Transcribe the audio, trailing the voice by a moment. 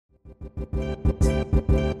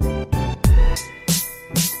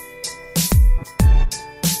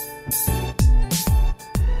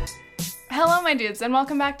my dudes, and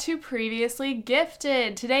welcome back to Previously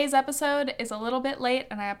Gifted. Today's episode is a little bit late,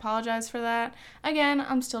 and I apologize for that. Again,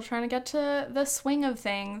 I'm still trying to get to the swing of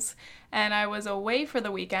things, and I was away for the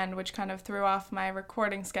weekend, which kind of threw off my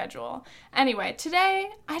recording schedule. Anyway, today,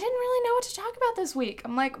 I didn't really know what to talk about this week.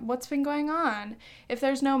 I'm like, what's been going on? If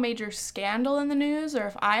there's no major scandal in the news, or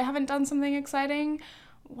if I haven't done something exciting,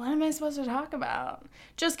 what am I supposed to talk about?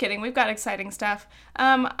 Just kidding, we've got exciting stuff.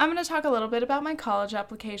 I'm going to talk a little bit about my college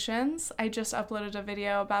applications. I just uploaded a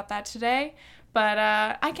video about that today, but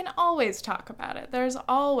I can always talk about it. There's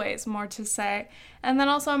always more to say. And then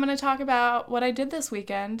also I'm going to talk about what I did this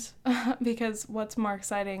weekend, because what's more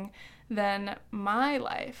exciting than my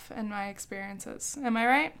life and my experiences? Am I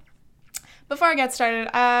right? Before I get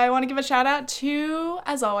started, I want to give a shout out to,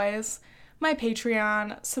 as always, my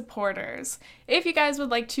Patreon supporters. If you guys would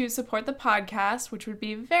like to support the podcast, which would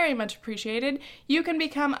be very much appreciated, you can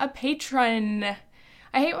become a patron.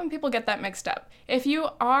 I hate when people get that mixed up. If you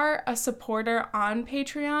are a supporter on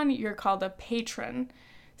Patreon, you're called a patron.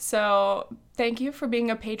 So thank you for being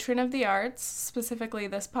a patron of the arts, specifically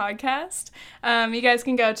this podcast. You guys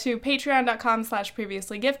can go to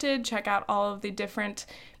patreon.com/previouslygifted, check out all of the different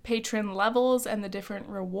patron levels and the different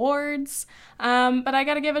rewards. But I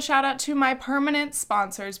gotta give a shout out to my permanent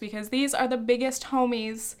sponsors, because these are the biggest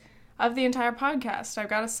homies of the entire podcast. I've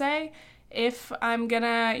gotta say, if I'm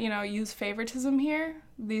gonna, use favoritism here,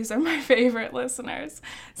 these are my favorite listeners.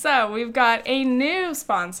 So we've got a new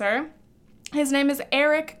sponsor. His name is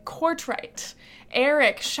Eric Courtright.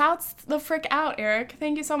 Eric, shouts the frick out, Eric.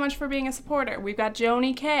 Thank you so much for being a supporter. We've got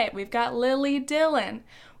Joni K. We've got Lily Dillon.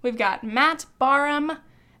 We've got Matt Barham.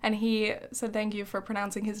 And he said thank you for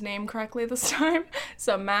pronouncing his name correctly this time.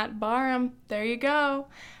 So Matt Barham, there you go.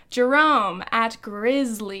 Jerome at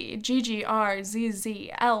Grizzly,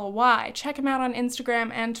 GGRZZLY. Check him out on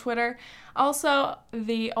Instagram and Twitter. Also,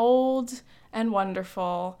 the old and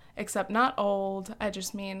wonderful, except not old, I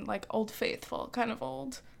just mean like old faithful, kind of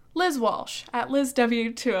old, Liz Walsh at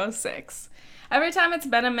LizW206. Every time it's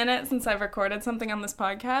been a minute since I've recorded something on this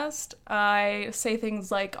podcast, I say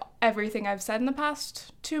things like everything I've said in the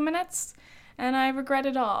past 2 minutes, and I regret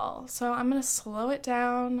it all. So I'm going to slow it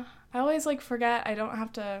down. I always forget I don't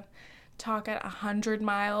have to talk at 100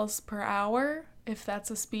 miles per hour, if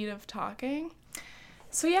that's a speed of talking.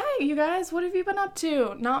 So yeah, you guys, what have you been up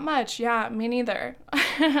to? Not much. Yeah, me neither.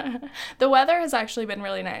 The weather has actually been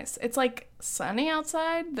really nice. It's sunny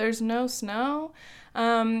outside. There's no snow.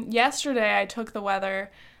 Yesterday I took the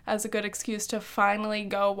weather as a good excuse to finally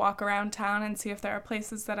go walk around town and see if there are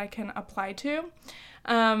places that I can apply to.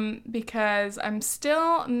 Because I'm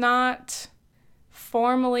still not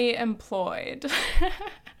formally employed.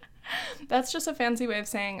 That's just a fancy way of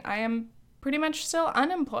saying I am pretty much still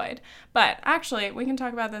unemployed. But actually, we can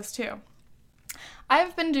talk about this too.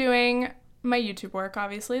 I've been doing my YouTube work,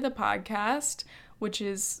 obviously, the podcast, which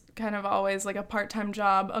is kind of always a part-time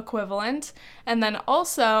job equivalent. And then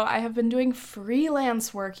also, I have been doing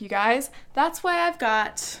freelance work, you guys. That's why I've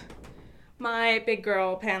got my big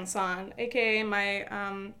girl pants on, aka my,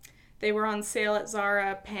 they were on sale at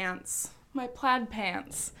Zara pants, my plaid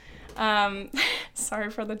pants. Sorry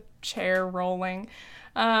for the chair rolling.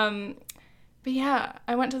 But yeah,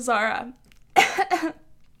 I went to Zara.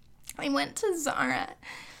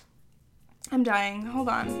 I'm dying. Hold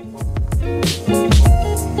on.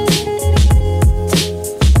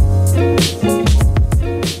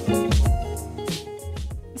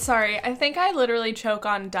 Sorry, I think I literally choke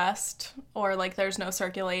on dust, or there's no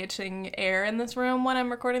circulating air in this room when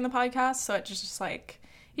I'm recording the podcast, so it's just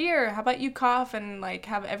here, how about you cough and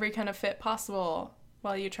have every kind of fit possible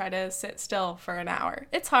while you try to sit still for an hour.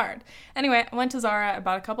 It's hard. Anyway, I went to Zara, I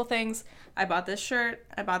bought a couple things. I bought this shirt,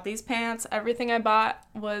 I bought these pants. Everything I bought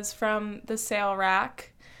was from the sale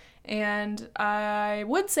rack. And I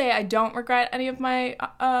would say I don't regret any of my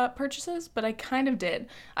purchases, but I kind of did.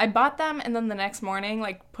 I bought them and then the next morning,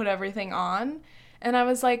 put everything on. And I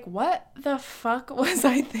was like, what the fuck was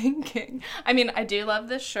I thinking? I mean, I do love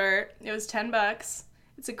this shirt. It was $10.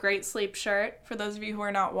 It's a great sleep shirt. For those of you who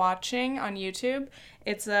are not watching on YouTube,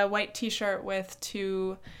 it's a white t-shirt with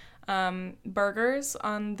two burgers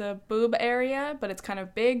on the boob area, but it's kind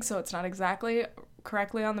of big, so it's not exactly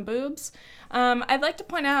correctly on the boobs. I'd like to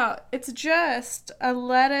point out, it's just a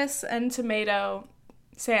lettuce and tomato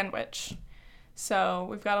sandwich. So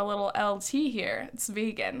we've got a little LT here. It's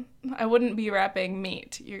vegan. I wouldn't be wrapping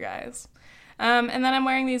meat, you guys. And then I'm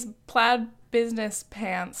wearing these plaid business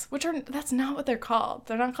pants, that's not what they're called.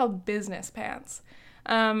 They're not called business pants.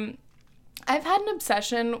 I've had an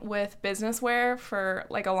obsession with business wear for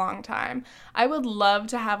a long time. I would love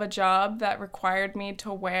to have a job that required me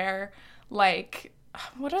to wear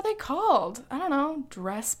what are they called? I don't know,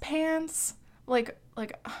 dress pants? Like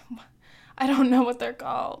I don't know what they're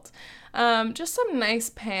called. Just some nice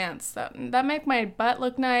pants that make my butt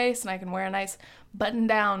look nice, and I can wear a nice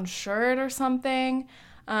button-down shirt or something.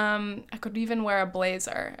 I could even wear a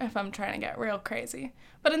blazer if I'm trying to get real crazy.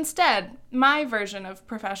 But instead, my version of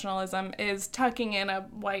professionalism is tucking in a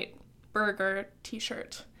white burger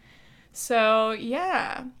t-shirt. So,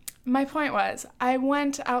 yeah. My point was, I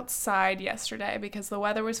went outside yesterday because the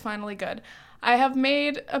weather was finally good. I have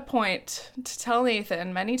made a point to tell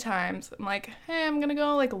Nathan many times, I'm like, hey, I'm gonna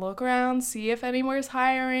go like look around, see if anywhere's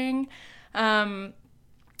hiring. And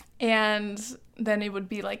then it would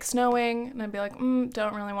be like snowing, and I'd be like,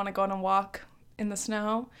 don't really want to go on a walk in the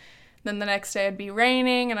snow. Then the next day it'd be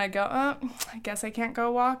raining, and I'd go, oh, I guess I can't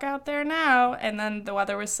go walk out there now. And then the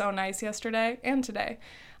weather was so nice yesterday and today.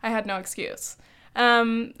 I had no excuse.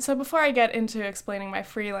 So before I get into explaining my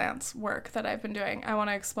freelance work that I've been doing, I want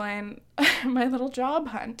to explain my little job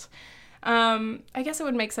hunt. I guess it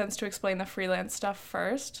would make sense to explain the freelance stuff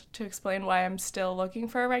first, to explain why I'm still looking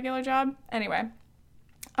for a regular job. Anyway,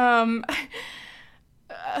 the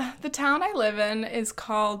town I live in is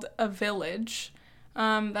called a village.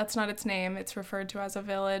 That's not its name. It's referred to as a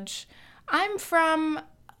village. I'm from,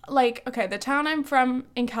 the town I'm from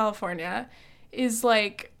in California is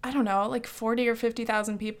like, I don't know, like 40 or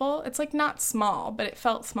 50,000 people. It's like not small, but it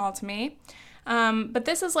felt small to me. But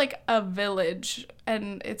this is like a village,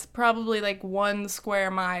 and it's probably like 1 square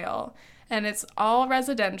mile, and it's all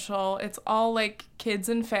residential. It's all like kids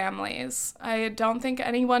and families. I don't think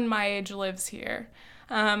anyone my age lives here.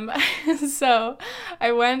 So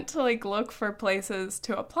I went to like look for places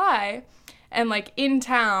to apply, and like in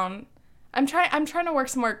town, I'm trying to work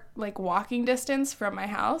somewhere like walking distance from my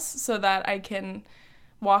house so that I can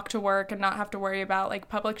walk to work and not have to worry about like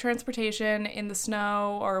public transportation in the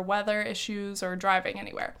snow or weather issues or driving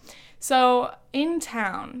anywhere. So in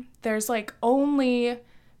town, there's like only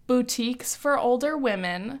boutiques for older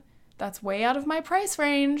women. That's way out of my price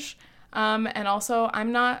range. And also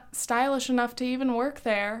I'm not stylish enough to even work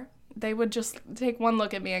there. They would just take one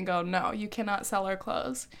look at me and go, no, you cannot sell our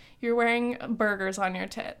clothes. You're wearing burgers on your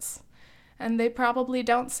tits. And they probably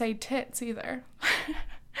don't say tits either.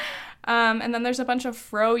 And then there's a bunch of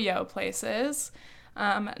froyo places,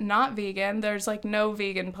 not vegan. There's like no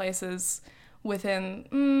vegan places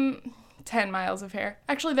within 10 miles of here.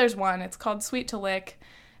 Actually, there's one. It's called Sweet to Lick.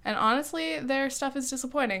 And honestly, their stuff is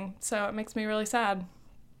disappointing. So it makes me really sad.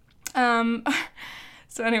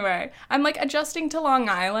 So anyway, I'm like adjusting to Long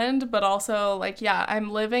Island, but also like, yeah, I'm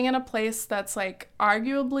living in a place that's like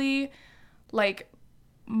arguably like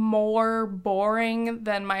more boring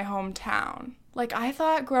than my hometown. Like, I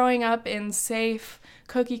thought growing up in safe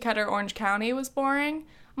cookie cutter Orange County was boring.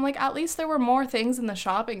 I'm like, at least there were more things in the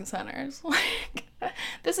shopping centers. Like,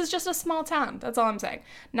 this is just a small town. That's all I'm saying.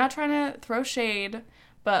 Not trying to throw shade,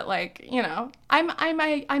 but like, you know, I'm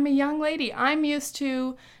a young lady. I'm used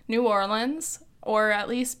to New Orleans, or at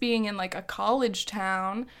least being in like a college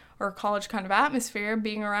town or a college kind of atmosphere,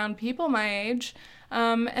 being around people my age.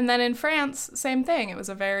 And then in France, same thing. It was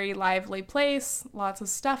a very lively place, lots of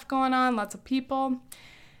stuff going on, lots of people.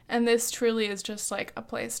 And this truly is just like a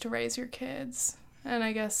place to raise your kids. And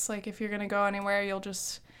I guess like if you're going to go anywhere, you'll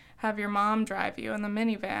just have your mom drive you in the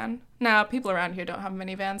minivan. Now, people around here don't have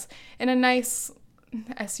minivans. In a nice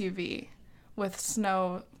SUV with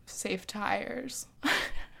snow-safe tires.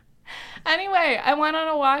 Anyway, I went on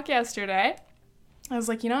a walk yesterday. I was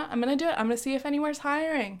like, you know what? I'm going to do it. I'm going to see if anywhere's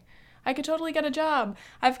hiring. I could totally get a job.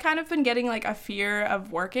 I've kind of been getting like a fear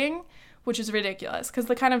of working, which is ridiculous because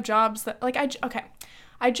the kind of jobs that like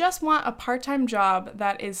I just want a part-time job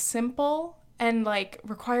that is simple and like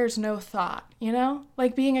requires no thought, you know?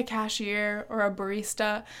 Like being a cashier or a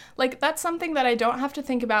barista. Like that's something that I don't have to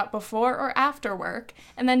think about before or after work.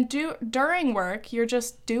 And then during work, you're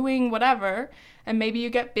just doing whatever, and maybe you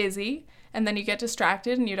get busy and then you get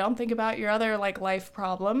distracted and you don't think about your other like life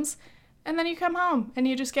problems. And then you come home and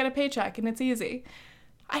you just get a paycheck and it's easy.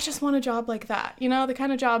 I just want a job like that. You know, the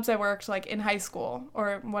kind of jobs I worked like in high school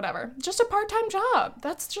or whatever. Just a part-time job.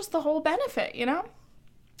 That's just the whole benefit, you know?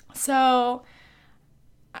 So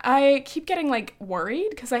I keep getting like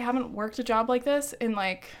worried because I haven't worked a job like this in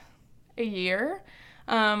like a year.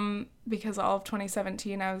 Because all of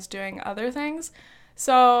 2017 I was doing other things.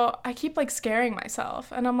 So I keep like scaring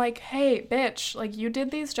myself, and I'm like, hey, bitch, like you did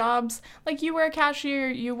these jobs, like you were a cashier,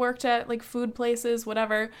 you worked at like food places,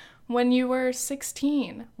 whatever, when you were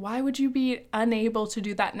 16. Why would you be unable to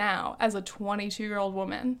do that now as a 22-year-old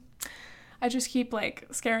woman? I just keep like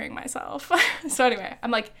scaring myself. So anyway,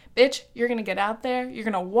 I'm like, bitch, you're gonna get out there, you're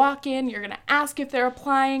gonna walk in, you're gonna ask if they're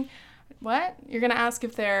applying. what? You're going to ask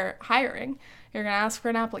if they're hiring. You're going to ask for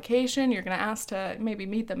an application. You're going to ask to maybe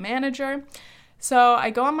meet the manager. So I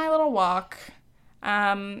go on my little walk.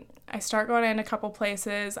 I start going in a couple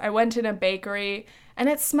places. I went in a bakery, and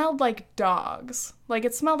it smelled like dogs. Like,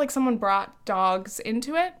 it smelled like someone brought dogs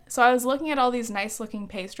into it. So I was looking at all these nice-looking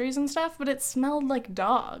pastries and stuff, but it smelled like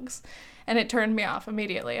dogs, and it turned me off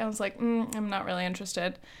immediately. I was like, I'm not really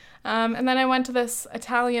interested. And then I went to this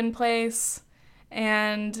Italian place,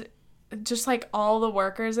 and just, like, all the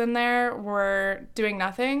workers in there were doing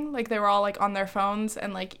nothing. Like, they were all, like, on their phones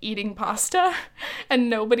and, like, eating pasta, and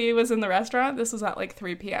nobody was in the restaurant. This was at, like,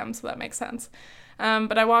 3 p.m., so that makes sense.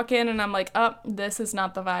 But I walk in, and I'm like, this is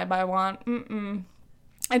not the vibe I want.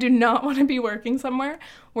 I do not want to be working somewhere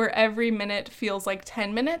where every minute feels like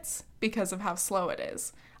 10 minutes because of how slow it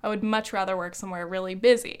is. I would much rather work somewhere really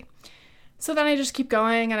busy. So then I just keep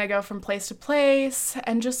going, and I go from place to place,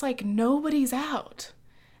 and just, like, nobody's out.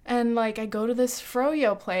 And, like, I go to this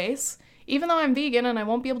froyo place, even though I'm vegan and I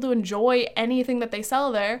won't be able to enjoy anything that they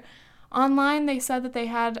sell there. Online, they said that they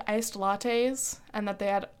had iced lattes and that they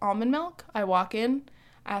had almond milk. I walk in,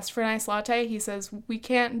 ask for an iced latte. He says, we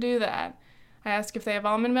can't do that. I ask if they have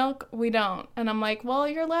almond milk. We don't. And I'm like, well,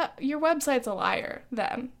 your website's a liar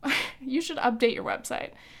then. You should update your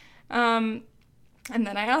website. And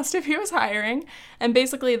then I asked if he was hiring, and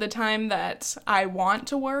basically the time that I want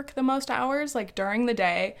to work the most hours, like during the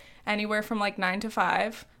day, anywhere from like 9 to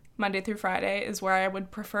 5, Monday through Friday, is where I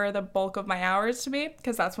would prefer the bulk of my hours to be,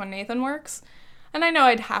 because that's when Nathan works. And I know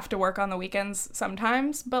I'd have to work on the weekends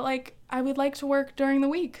sometimes, but like I would like to work during the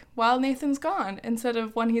week while Nathan's gone instead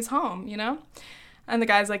of when he's home, you know? And the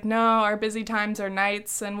guy's like, no, our busy times are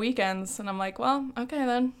nights and weekends. And I'm like, well, okay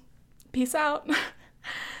then, peace out.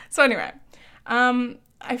 So anyway,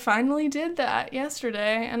 I finally did that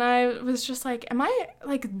yesterday, and I was just like, am I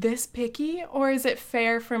like this picky, or is it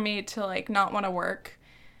fair for me to like not want to work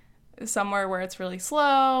somewhere where it's really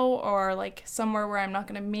slow, or like somewhere where I'm not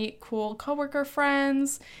going to meet cool coworker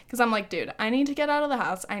friends? Because I'm like, dude, I need to get out of the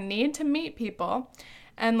house. I need to meet people.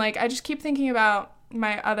 And like, I just keep thinking about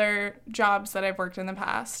my other jobs that I've worked in the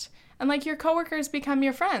past. And like, your coworkers become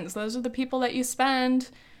your friends. Those are the people that you spend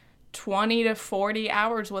 20 to 40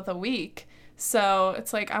 hours with a week. So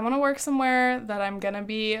it's like, I want to work somewhere that I'm going to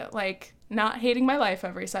be like not hating my life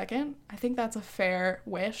every second. I think that's a fair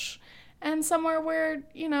wish. And somewhere where,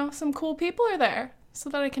 you know, some cool people are there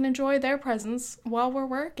so that I can enjoy their presence while we're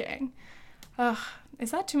working.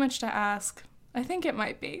 Is that too much to ask? I think it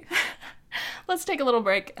might be. Let's take a little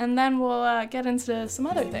break, and then we'll get into some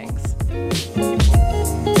other things.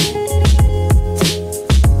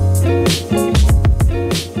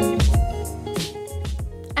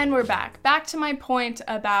 And we're back to my point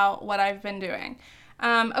about what I've been doing.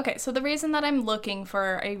 Okay, so the reason that I'm looking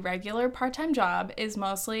for a regular part-time job is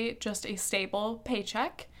mostly just a stable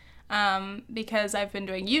paycheck, because I've been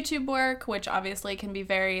doing YouTube work, which obviously can be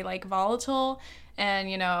very like volatile, and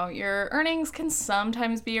you know, your earnings can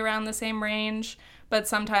sometimes be around the same range, but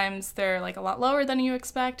sometimes they're like a lot lower than you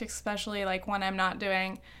expect, especially like when I'm not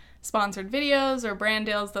doing sponsored videos or brand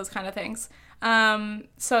deals, those kind of things.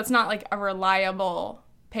 So it's not like a reliable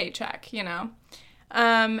paycheck, you know?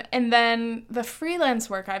 And then the freelance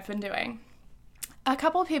work I've been doing. A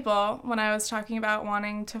couple people, when I was talking about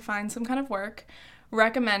wanting to find some kind of work,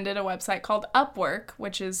 recommended a website called Upwork,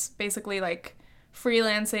 which is basically like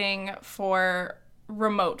freelancing for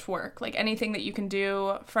remote work, like anything that you can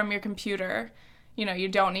do from your computer. You know, you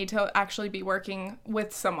don't need to actually be working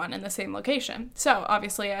with someone in the same location. So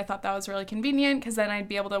obviously I thought that was really convenient, because then I'd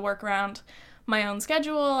be able to work around my own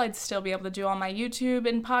schedule. I'd still be able to do all my YouTube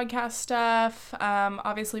and podcast stuff,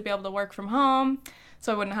 obviously be able to work from home,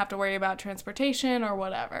 so I wouldn't have to worry about transportation or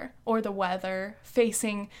whatever, or the weather,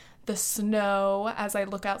 facing the snow as I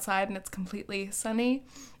look outside and it's completely sunny.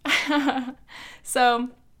 So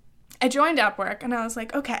I joined Upwork, and I was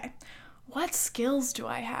like, okay, what skills do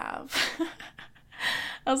I have?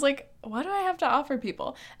 I was like, what do I have to offer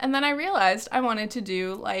people? And then I realized I wanted to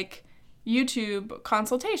do like YouTube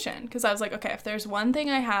consultation, because I was like, okay, if there's one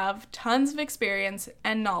thing I have tons of experience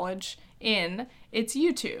and knowledge in, it's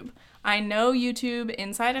YouTube. I know YouTube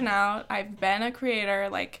inside and out. I've been a creator,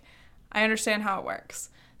 like I understand how it works.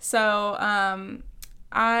 So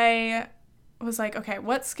I was like, okay,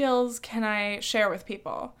 what skills can I share with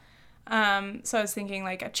people? So I was thinking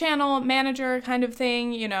like a channel manager kind of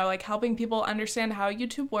thing, you know, like helping people understand how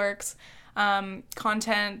YouTube works.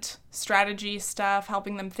 Content, strategy stuff,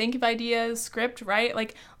 helping them think of ideas, script, right?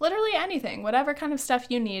 Like literally anything, whatever kind of stuff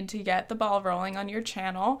you need to get the ball rolling on your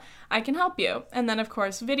channel, I can help you. And then of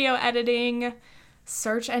course, video editing,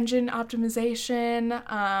 search engine optimization,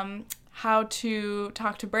 how to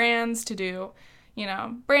talk to brands to do,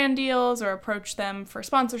 brand deals or approach them for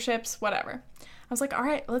sponsorships, whatever. I was like, all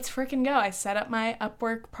right, let's freaking go. I set up my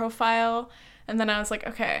Upwork profile, and then I was like,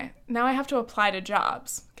 okay, now I have to apply to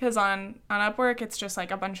jobs, because on Upwork, it's just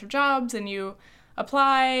like a bunch of jobs, and you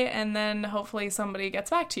apply, and then hopefully somebody gets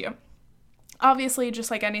back to you. Obviously,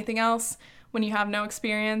 just like anything else, when you have no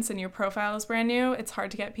experience and your profile is brand new, it's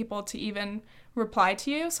hard to get people to even reply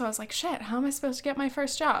to you. So I was like, shit, how am I supposed to get my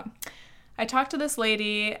first job? I talked to this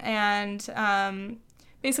lady, and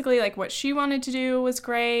basically like what she wanted to do was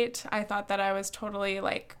great. I thought that I was totally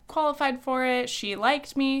like qualified for it. She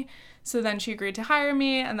liked me. So then she agreed to hire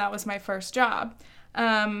me, and that was my first job.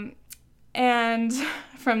 And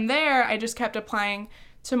from there, I just kept applying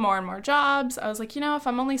to more and more jobs. I was like, if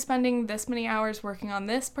I'm only spending this many hours working on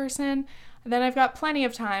this person, then I've got plenty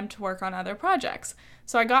of time to work on other projects.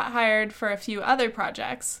 So I got hired for a few other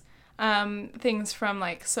projects, things from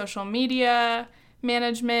like social media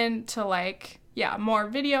management to like, more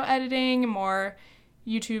video editing, more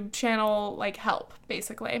YouTube channel like help,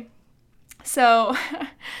 basically. So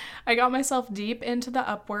I got myself deep into the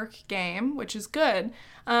Upwork game, which is good.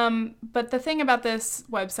 But the thing about this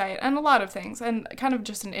website, and a lot of things, and kind of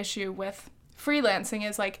just an issue with freelancing,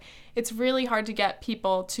 is like it's really hard to get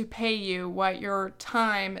people to pay you what your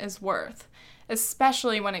time is worth,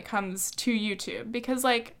 especially when it comes to YouTube, because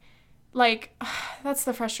like that's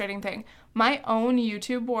the frustrating thing. My own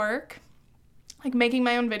YouTube work, like making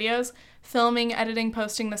my own videos, filming, editing,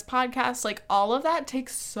 posting this podcast, like all of that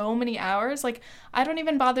takes so many hours. Like I don't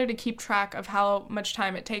even bother to keep track of how much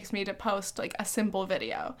time it takes me to post like a simple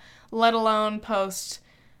video, let alone post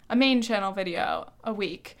a main channel video a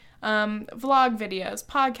week, vlog videos,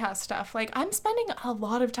 podcast stuff. Like I'm spending a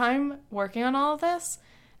lot of time working on all of this,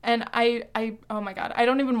 and I oh my God, I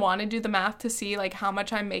don't even want to do the math to see like how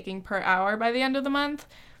much I'm making per hour by the end of the month.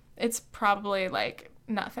 It's probably like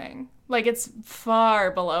nothing. Like, it's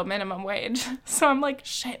far below minimum wage. So I'm like,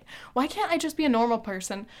 shit, why can't I just be a normal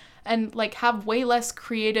person and, like, have way less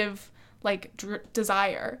creative, like,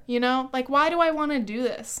 desire, Like, why do I want to do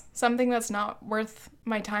this? Something that's not worth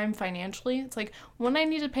my time financially? It's like, when I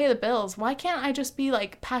need to pay the bills, why can't I just be,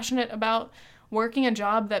 like, passionate about working a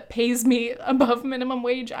job that pays me above minimum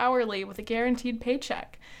wage hourly with a guaranteed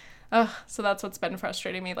paycheck? So that's what's been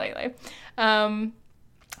frustrating me lately.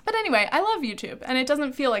 But anyway, I love YouTube, and it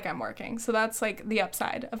doesn't feel like I'm working, so that's like the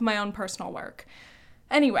upside of my own personal work.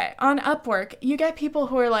 Anyway, on Upwork, you get people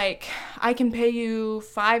who are like, I can pay you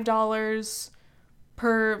 $5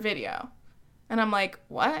 per video. And I'm like,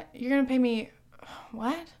 what? You're gonna pay me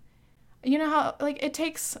what? You know how, like, it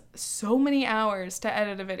takes so many hours to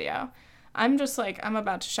edit a video. I'm just like, I'm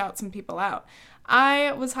about to shout some people out.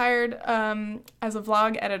 I was hired as a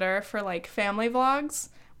vlog editor for like family vlogs,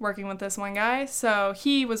 working with this one guy. So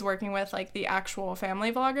he was working with like the actual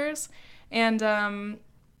family vloggers, and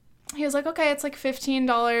he was like, okay, it's like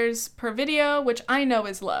 $15 per video, which I know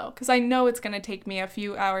is low because I know it's going to take me a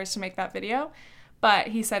few hours to make that video. But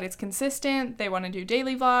he said it's consistent. They want to do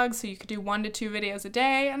daily vlogs, so you could do 1 to 2 videos a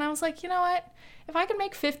day. And I was like, you know what? If I could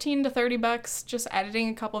make $15 to $30 just editing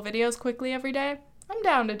a couple videos quickly every day, I'm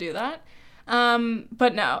down to do that.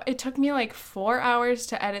 But no, it took me like 4 hours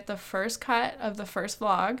to edit the first cut of the first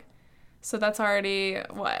vlog. So that's already,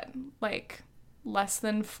 like less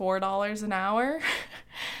than $4 an hour.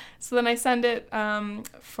 So then I send it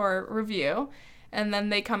for review, and then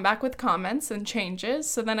they come back with comments and changes.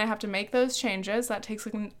 So then I have to make those changes. That takes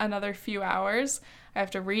like another few hours. I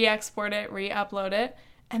have to re-export it, re-upload it,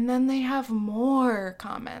 and then they have more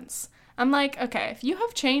comments. I'm like, okay, if you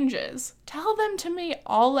have changes, tell them to me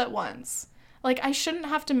all at once. Like, I shouldn't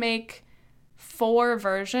have to make 4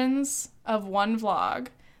 versions of one vlog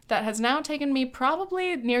that has now taken me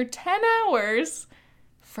probably near 10 hours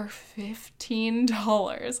for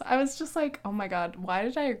 $15. I was just like, oh my God, why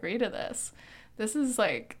did I agree to this? This is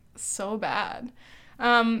like so bad.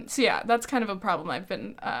 So yeah, that's kind of a problem I've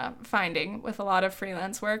been finding with a lot of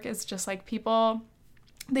freelance work. Is just like people,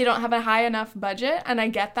 they don't have a high enough budget. And I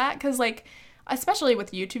get that because like, especially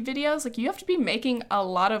with YouTube videos, like you have to be making a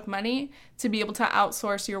lot of money to be able to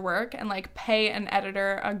outsource your work and like pay an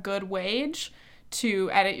editor a good wage to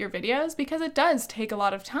edit your videos, because it does take a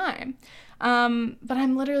lot of time. But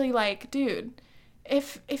I'm literally like, dude,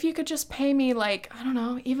 if you could just pay me like, I don't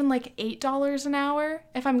know, even like $8 an hour,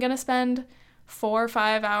 if I'm gonna spend 4 or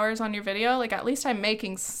 5 hours on your video, like at least I'm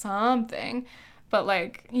making something. But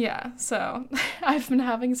like, yeah, so I've been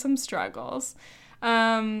having some struggles. So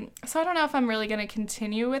I don't know if I'm really going to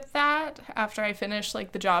continue with that after I finish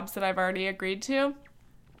like the jobs that I've already agreed to.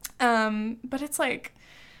 But it's like,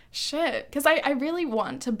 shit. Because I really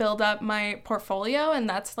want to build up my portfolio, and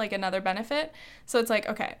that's like another benefit. So it's like,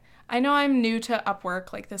 okay, I know I'm new to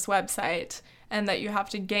Upwork, like this website, and that you have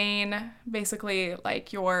to gain basically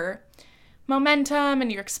like your momentum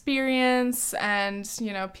and your experience, and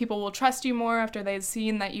people will trust you more after they've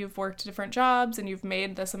seen that you've worked different jobs and you've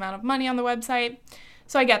made this amount of money on the website.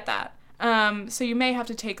 So I get that. So you may have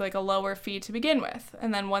to take like a lower fee to begin with,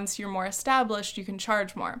 and then once you're more established, you can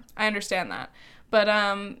charge more. I understand that. But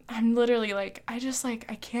I'm literally like, I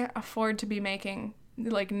can't afford to be making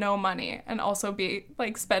like no money and also be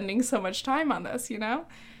like spending so much time on this,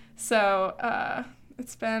 So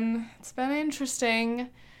it's been interesting,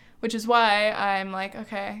 which is why I'm like,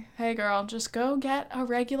 okay, hey girl, just go get a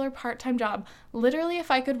regular part-time job. Literally,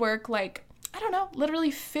 if I could work like, I don't know,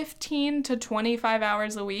 literally 15 to 25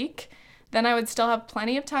 hours a week, then I would still have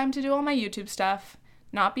plenty of time to do all my YouTube stuff,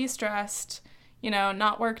 not be stressed,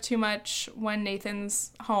 not work too much when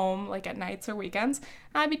Nathan's home, like at nights or weekends.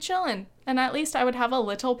 I'd be chilling. And at least I would have a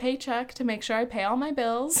little paycheck to make sure I pay all my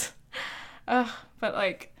bills. But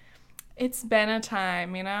like, it's been a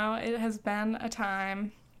time, It has been a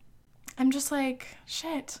time. I'm just like,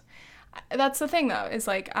 shit. That's the thing, though, is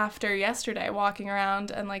like after yesterday walking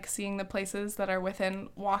around and like seeing the places that are within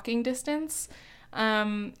walking distance,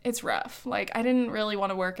 it's rough. Like, I didn't really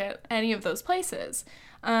want to work at any of those places.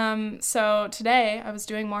 So today I was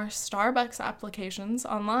doing more Starbucks applications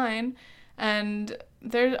online, and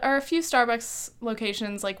there are a few Starbucks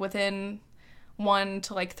locations like within 1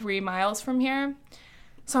 to like 3 miles from here.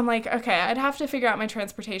 So I'm like, okay, I'd have to figure out my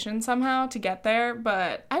transportation somehow to get there,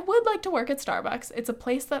 but I would like to work at Starbucks. It's a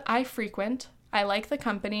place that I frequent. I like the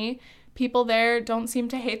company. People there don't seem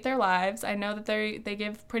to hate their lives. I know that they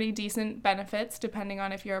give pretty decent benefits depending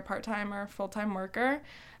on if you're a part-time or full-time worker.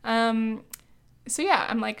 So yeah,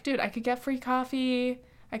 I'm like, dude, I could get free coffee.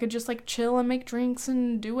 I could just like chill and make drinks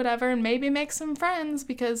and do whatever and maybe make some friends,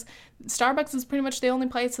 because Starbucks is pretty much the only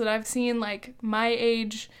place that I've seen like my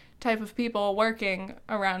age type of people working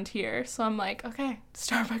around here. So I'm like, okay,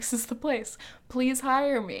 Starbucks is the place. Please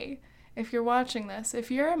hire me if you're watching this.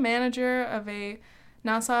 If you're a manager of a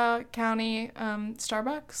Nassau County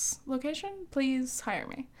Starbucks location, please hire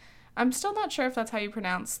me. I'm still not sure if that's how you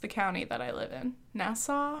pronounce the county that I live in.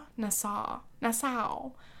 Nassau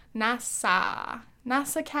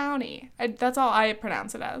County. That's all I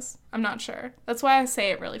pronounce it as. I'm not sure. That's why I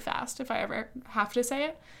say it really fast if I ever have to say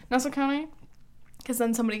it. Nassau County. Because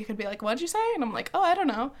then somebody could be like, what'd you say? And I'm like, oh, I don't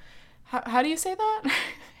know. How do you say that?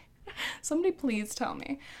 Somebody please tell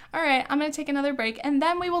me. All right, I'm going to take another break, and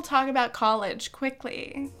then we will talk about college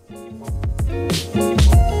quickly.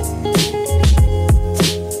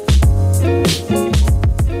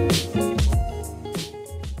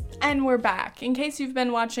 And we're back. In case you've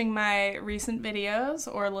been watching my recent videos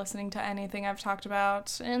or listening to anything I've talked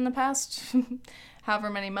about in the past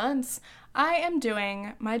however many months, I am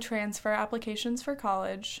doing my transfer applications for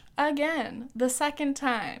college again, the second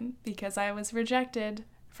time, because I was rejected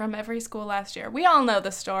from every school last year. We all know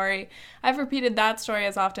the story. I've repeated that story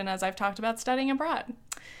as often as I've talked about studying abroad.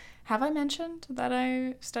 Have I mentioned that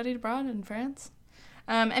I studied abroad in France?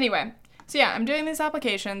 Anyway, so yeah, I'm doing these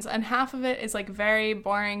applications, and half of it is like very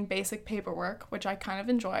boring, basic paperwork, which I kind of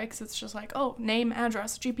enjoy because it's just like, oh, name,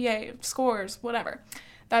 address, GPA, scores, whatever.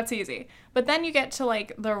 That's easy. But then you get to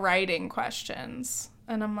like the writing questions,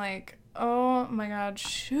 and I'm like, oh my God,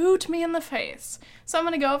 shoot me in the face. So I'm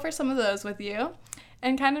going to go over some of those with you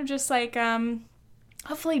and kind of just like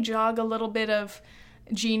hopefully jog a little bit of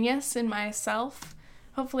genius in myself.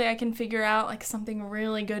 Hopefully I can figure out like something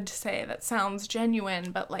really good to say that sounds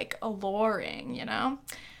genuine but like alluring,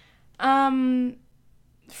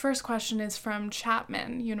 First question is from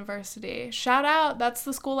Chapman University. Shout out, that's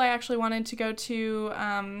the school I actually wanted to go to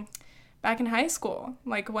back in high school,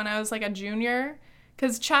 like when I was like a junior,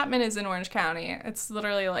 because Chapman is in Orange County. It's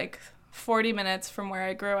literally like 40 minutes from where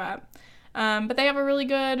I grew up. But they have a really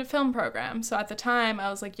good film program. So at the time I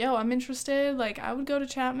was like, yo, I'm interested. Like I would go to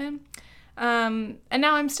Chapman. And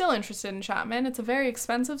now I'm still interested in Chapman. It's a very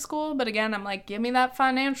expensive school, but again, I'm like, give me that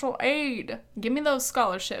financial aid. Give me those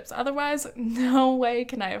scholarships. Otherwise, no way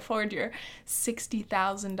can I afford your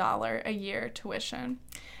 $60,000 a year tuition.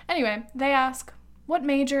 Anyway, they ask, what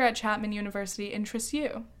major at Chapman University interests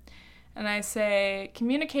you? And I say,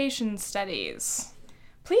 communication studies.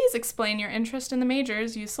 Please explain your interest in the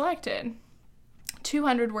majors you selected.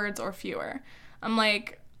 200 words or fewer. I'm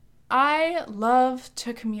like, I love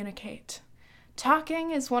to communicate.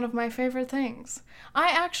 Talking is one of my favorite things. I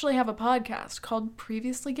actually have a podcast called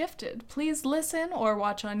Previously Gifted. Please listen or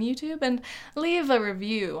watch on YouTube and leave a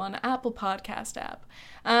review on Apple Podcast app.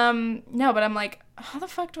 No, but I'm like, how the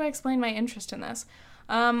fuck do I explain my interest in this?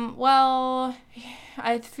 Well,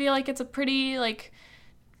 I feel like it's a pretty, like,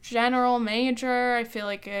 general major. I feel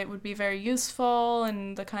like it would be very useful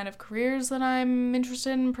in the kind of careers that I'm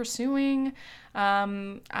interested in pursuing.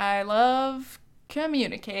 I love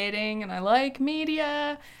communicating and I like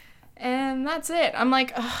media, and that's it. I'm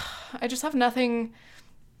like, ugh, I just have nothing.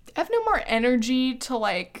 I have no more energy to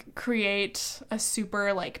like create a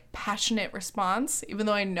super like passionate response, even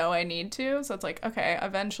though I know I need to. So it's like, okay,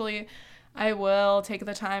 eventually I will take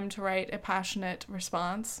the time to write a passionate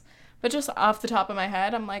response. But just off the top of my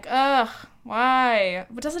head, I'm like, ugh, why?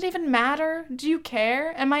 But does it even matter? Do you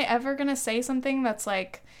care? Am I ever gonna say something that's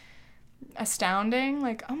like astounding?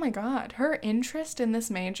 Like, oh my god, her interest in this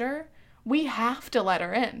major? We have to let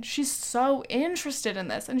her in. She's so interested in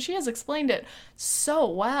this, and she has explained it so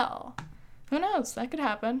well. Who knows? That could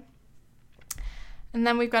happen. And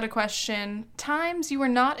then we've got a question. Times you were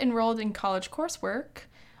not enrolled in college coursework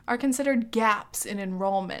are considered gaps in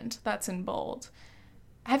enrollment. That's in bold.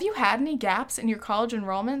 Have you had any gaps in your college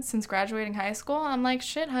enrollment since graduating high school? I'm like,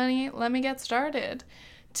 shit, honey, let me get started.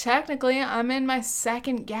 Technically, I'm in my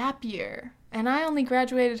second gap year. And I only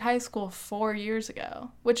graduated high school 4 years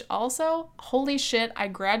ago, which also, holy shit, I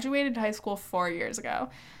graduated high school 4 years ago.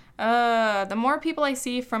 The more people I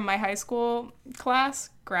see from my high school class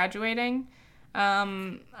graduating,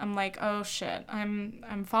 I'm like, oh shit,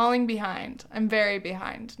 I'm falling behind. I'm very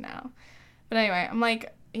behind now. But anyway, I'm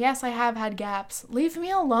like, yes, I have had gaps. Leave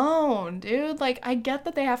me alone, dude. Like, I get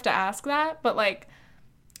that they have to ask that, but like,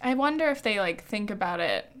 I wonder if they like think about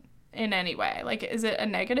it in any way. Like, is it a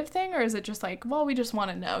negative thing, or is it just like, well, we just want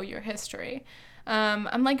to know your history?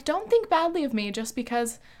 I'm like, don't think badly of me just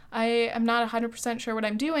because I am not 100% sure what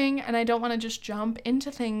I'm doing, and I don't want to just jump into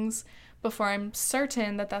things before I'm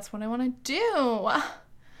certain that that's what I want to do.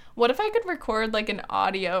 What if I could record like an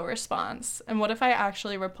audio response? And what if I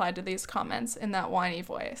actually replied to these comments in that whiny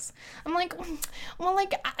voice? I'm like, well,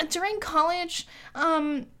 like during college,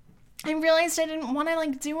 I realized I didn't want to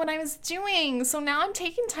like do what I was doing, so now I'm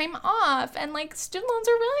taking time off, and like student loans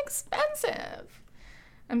are really expensive.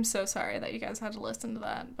 I'm so sorry that you guys had to listen to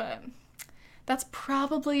that, but that's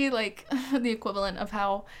probably like the equivalent of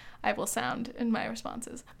how I will sound in my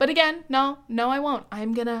responses. But again, no, I won't.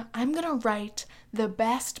 I'm gonna write the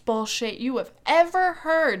best bullshit you have ever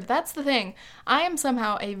heard. That's the thing. I am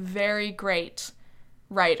somehow a very great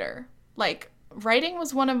writer. Like, writing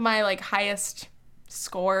was one of my like highest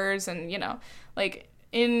scores, and you know, like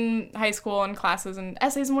in high school and classes and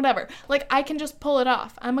essays and whatever, like I can just pull it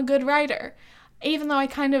off. I'm a good writer, even though I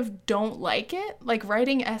kind of don't like it. Like,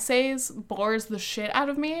 writing essays bores the shit out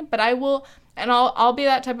of me, but I will, and I'll be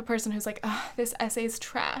that type of person who's like, oh, this essay's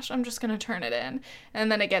trash, I'm just gonna turn it in, and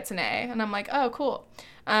then it gets an A, and I'm like, oh, cool.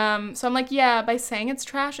 So I'm like, yeah, by saying it's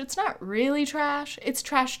trash, it's not really trash. It's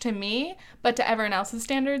trash to me, but to everyone else's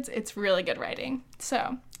standards, it's really good writing.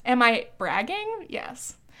 So am I bragging?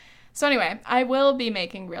 Yes. So anyway, I will be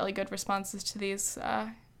making really good responses to these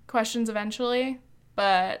questions eventually,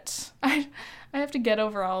 but I have to get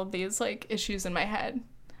over all of these like issues in my head.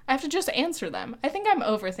 I have to just answer them. I think I'm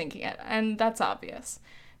overthinking it, and that's obvious.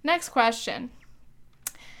 Next question.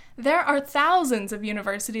 There are thousands of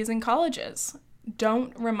universities and colleges.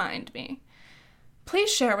 Don't remind me.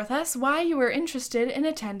 Please share with us why you were interested in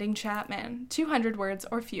attending Chapman. 200 words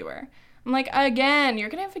or fewer. I'm like, again, you're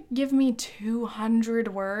gonna have to give me 200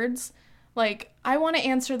 words? Like, I want to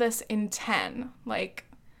answer this in 10. Like,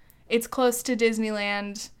 it's close to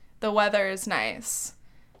Disneyland. The weather is nice.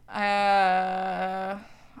 I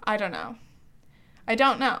don't know.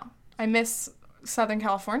 I miss Southern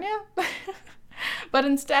California. But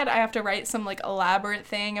instead, I have to write some, like, elaborate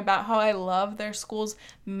thing about how I love their school's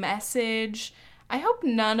message. I hope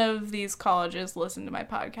none of these colleges listen to my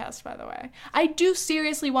podcast, by the way. I do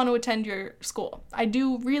seriously want to attend your school. I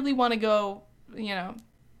do really want to go, you know,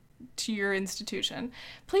 to your institution.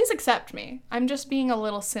 Please accept me. I'm just being a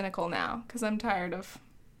little cynical now because I'm tired of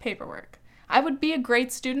paperwork. I would be a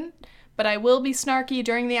great student, but I will be snarky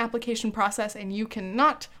during the application process, and you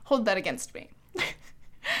cannot hold that against me.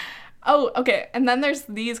 Oh, okay, and then there's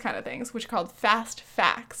these kind of things, which are called fast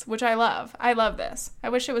facts, which I love. I love this. I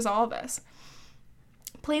wish it was all this.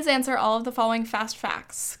 Please answer all of the following fast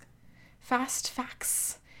facts. Fast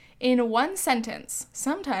facts. In one sentence,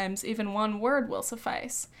 sometimes even one word will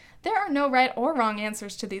suffice. There are no right or wrong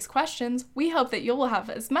answers to these questions. We hope that you will have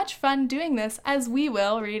as much fun doing this as we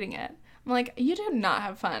will reading it. I'm like, you do not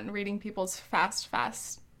have fun reading people's fast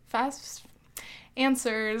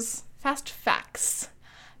answers. Fast facts.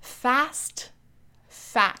 Fast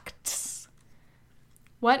facts.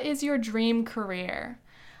 What is your dream career?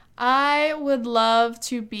 I would love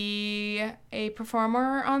to be a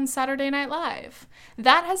performer on Saturday Night Live.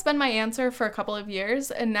 That has been my answer for a couple of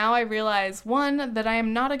years, and now I realize, one, that I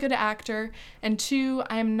am not a good actor, and two,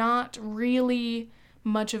 I am not really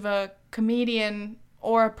much of a comedian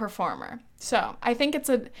or a performer. So I think it's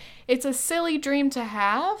a silly dream to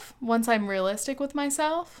have once I'm realistic with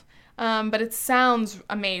myself, but it sounds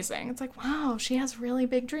amazing. It's like, wow, she has really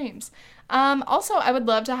big dreams. Also, I would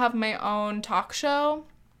love to have my own talk show,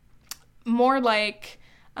 more like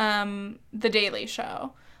The Daily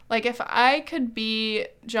Show. Like, if I could be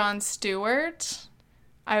Jon Stewart,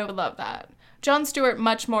 I would love that. Jon Stewart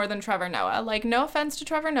much more than Trevor Noah. Like, no offense to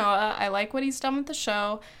Trevor Noah. I like what he's done with the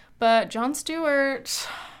show. But Jon Stewart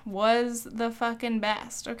was the fucking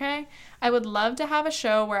best, okay? I would love to have a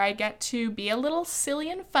show where I get to be a little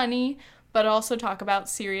silly and funny, but also talk about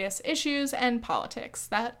serious issues and politics.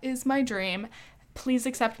 That is my dream. Please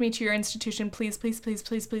accept me to your institution. Please, please, please,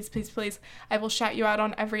 please, please, please, please. I will shout you out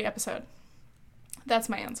on every episode. That's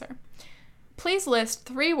my answer. Please list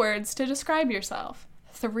 3 words to describe yourself.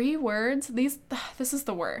 3 words? This is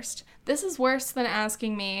the worst. This is worse than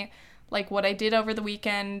asking me, like, what I did over the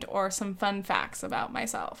weekend or some fun facts about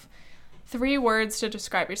myself. 3 words to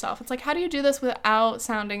describe yourself. It's like, how do you do this without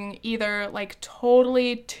sounding either, like,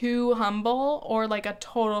 totally too humble or, like, a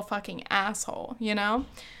total fucking asshole, you know?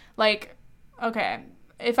 Like, okay,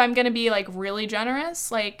 if I'm gonna be, like, really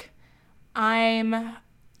generous, like, I'm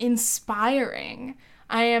inspiring,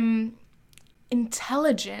 I am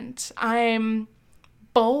intelligent, I'm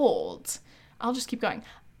bold. I'll just keep going.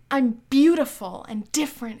 I'm beautiful and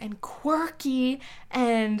different and quirky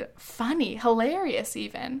and funny, hilarious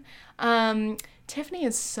even. Tiffany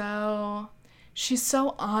is she's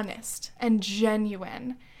so honest and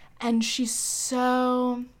genuine, and she's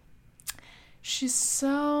so,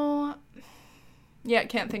 yeah, I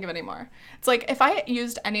can't think of any more. It's like, if I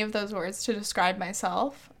used any of those words to describe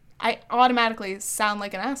myself, I automatically sound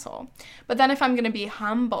like an asshole. But then if I'm going to be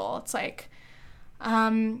humble, it's like, how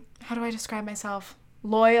do I describe myself?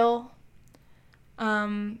 Loyal.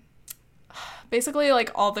 Basically,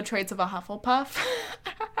 like, all the traits of a Hufflepuff.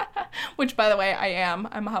 Which, by the way, I am.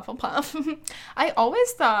 I'm a Hufflepuff. I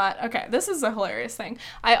always thought, okay, this is a hilarious thing.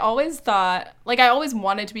 I always thought, like, I always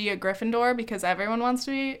wanted to be a Gryffindor because everyone wants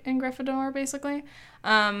to be in Gryffindor, basically.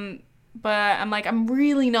 But I'm like, I'm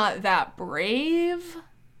really not that brave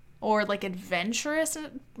or, like, adventurous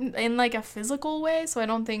in, like, a physical way, so I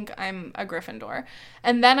don't think I'm a Gryffindor.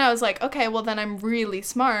 And then I was like, okay, well, then I'm really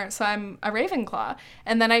smart, so I'm a Ravenclaw.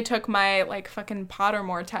 And then I took my, like, fucking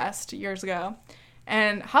Pottermore test years ago,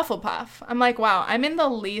 and Hufflepuff. I'm like, wow, I'm in the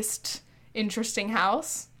least interesting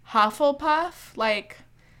house. Hufflepuff? Like,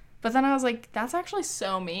 but then I was like, that's actually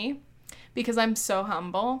so me, because I'm so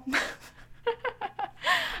humble.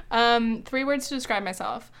 3 words to describe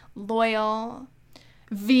myself. Loyal,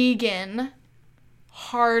 vegan,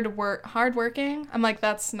 hardworking. I'm like,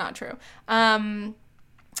 that's not true.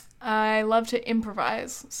 I love to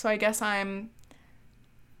improvise, so I guess I'm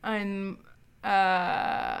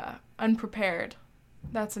unprepared.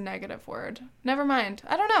 That's a negative word. Never mind.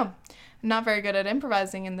 I don't know. I'm not very good at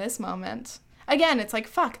improvising in this moment. Again, it's like,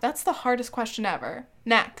 fuck, that's the hardest question ever.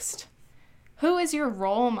 Next. Who is your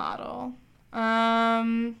role model?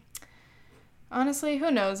 Honestly,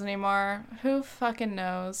 who knows anymore? Who fucking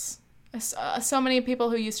knows? So many people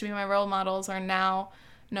who used to be my role models are now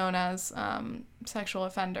known as sexual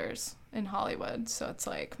offenders in Hollywood. So it's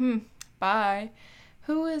like, bye.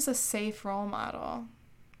 Who is a safe role model?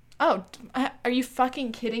 Oh, are you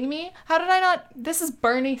fucking kidding me? How did I not? This is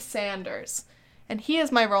Bernie Sanders. And he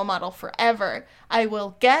is my role model forever. I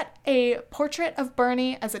will get a portrait of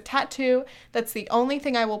Bernie as a tattoo. That's the only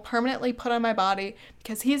thing I will permanently put on my body,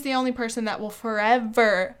 because he's the only person that will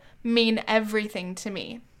forever mean everything to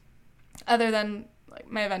me, other than,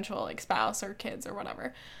 like, my eventual, like, spouse or kids or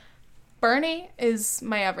whatever. Bernie is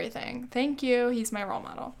my everything. Thank you. He's my role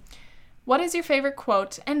model. What is your favorite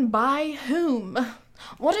quote and by whom?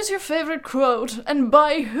 What is your favorite quote and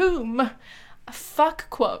by whom? Fuck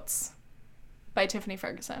quotes. By Tiffany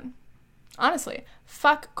Ferguson. Honestly,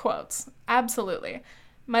 fuck quotes. Absolutely.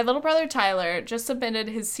 My little brother Tyler just submitted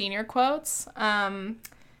his senior quotes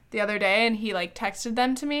the other day, and he, like, texted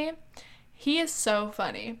them to me. He is so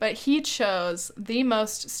funny, but he chose the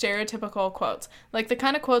most stereotypical quotes, like the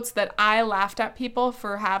kind of quotes that I laughed at people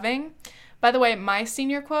for having. By the way, my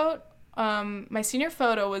senior quote, my senior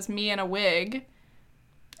photo was me in a wig,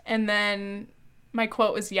 and then my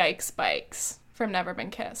quote was "Yikes bikes" from Never Been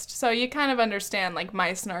Kissed. So you kind of understand, like,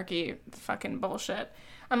 my snarky fucking bullshit.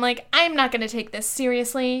 I'm like, I'm not going to take this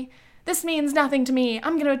seriously. This means nothing to me.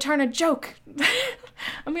 I'm going to turn a joke.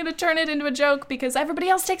 I'm going to turn it into a joke because everybody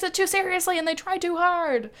else takes it too seriously and they try too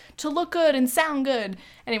hard to look good and sound good.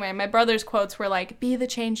 Anyway, my brother's quotes were like, be the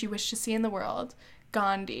change you wish to see in the world,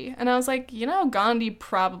 Gandhi. And I was like, Gandhi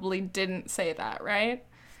probably didn't say that, right?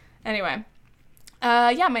 Anyway,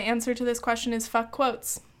 my answer to this question is fuck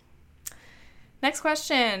quotes. Next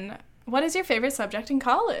question. What is your favorite subject in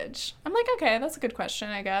college? I'm like, okay, that's a good question,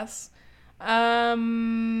 I guess.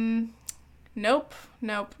 Nope.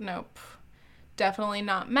 Definitely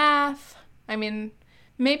not math. I mean,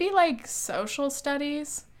 maybe like social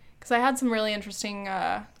studies, because I had some really interesting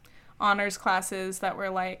honors classes that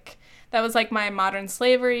was like my modern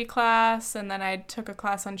slavery class, and then I took a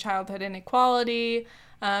class on childhood inequality,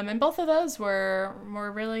 and both of those were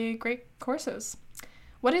really great courses.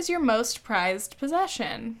 What is your most prized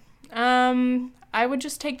possession? I would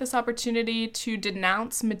just take this opportunity to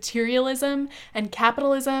denounce materialism and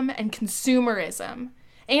capitalism and consumerism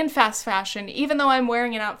and fast fashion, even though I'm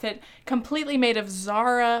wearing an outfit completely made of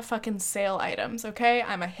Zara fucking sale items, okay?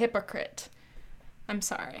 I'm a hypocrite. I'm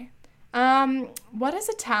sorry. What is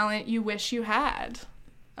a talent you wish you had?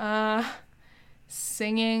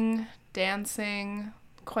 Singing, dancing,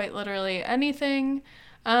 quite literally anything.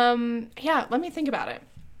 Let me think about it.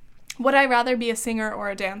 Would I rather be a singer or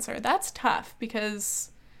a dancer? That's tough because,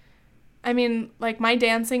 my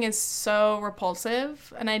dancing is so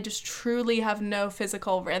repulsive and I just truly have no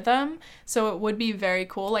physical rhythm. So it would be very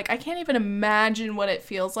cool. Like, I can't even imagine what it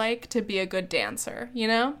feels like to be a good dancer,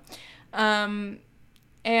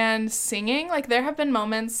 And singing, there have been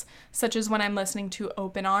moments such as when I'm listening to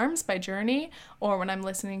Open Arms by Journey or when I'm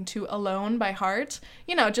listening to Alone by Heart,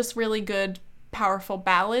 just really good powerful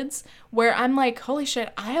ballads where I'm like, holy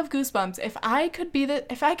shit, I have goosebumps. If I could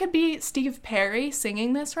be Steve Perry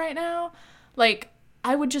singing this right now,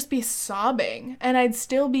 I would just be sobbing and I'd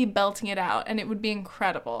still be belting it out and it would be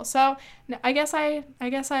incredible. So I guess I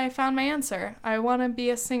found my answer. I want to be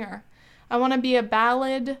a singer. I want to be a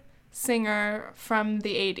ballad singer from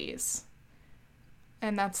the 80s.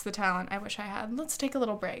 And that's the talent I wish I had. Let's take a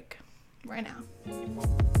little break right now.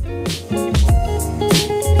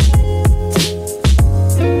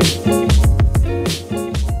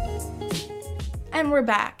 And we're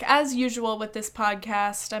back. As usual with this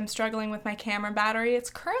podcast, I'm struggling with my camera battery.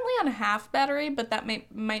 It's currently on a half battery, but that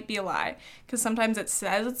might be a lie, because sometimes it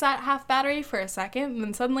says it's at half battery for a second, and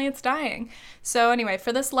then suddenly it's dying. So anyway,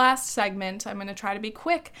 for this last segment, I'm going to try to be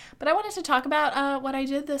quick, but I wanted to talk about what I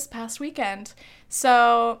did this past weekend.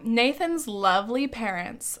 So Nathan's lovely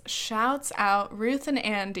parents, shouts out Ruth and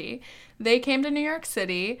Andy, they came to New York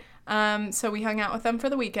City. So we hung out with them for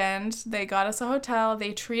the weekend. They got us a hotel.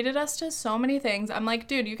 They treated us to so many things. I'm like,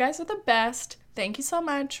 dude, you guys are the best. Thank you so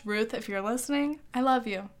much. Ruth, if you're listening, I love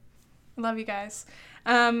you. I love you guys.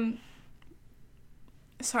 Sorry,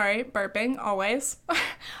 burping, always.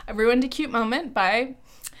 I ruined a cute moment by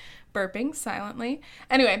burping silently.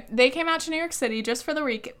 Anyway, they came out to New York City just for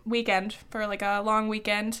the weekend, for like a long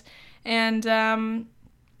weekend. And,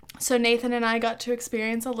 so Nathan and I got to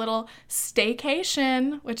experience a little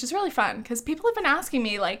staycation, which is really fun because people have been asking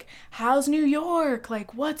me, how's New York?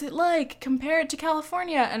 What's it like? Compare it to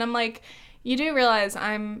California. And I'm like, you do realize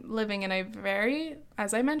I'm living in a very,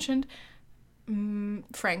 as I mentioned,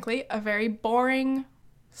 frankly, a very boring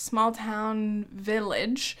small town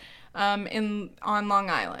village on Long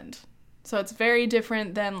Island. So it's very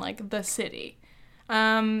different than, the city.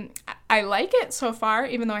 I like it so far,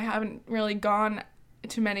 even though I haven't really gone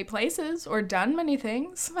to many places or done many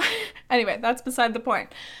things. Anyway, that's beside the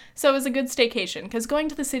point. So it was a good staycation because going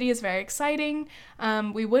to the city is very exciting.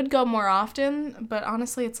 We would go more often, but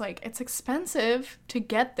honestly, it's expensive to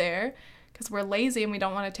get there because we're lazy and we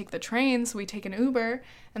don't want to take the train, so we take an Uber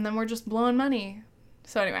and then we're just blowing money.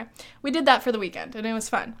 So anyway, we did that for the weekend and it was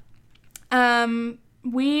fun.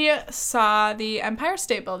 We saw the Empire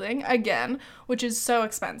State Building again, which is so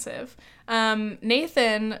expensive.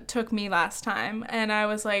 Nathan took me last time and I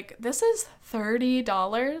was like, this is $30,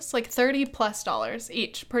 $30+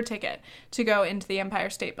 each per ticket to go into the Empire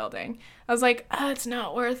State Building. I was like, it's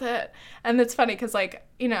not worth it. And it's funny because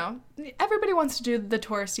everybody wants to do the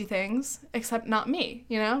touristy things except not me,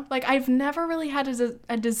 I've never really had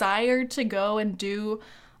a desire to go and do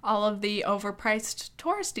all of the overpriced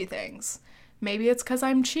touristy things. Maybe it's because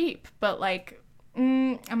I'm cheap, but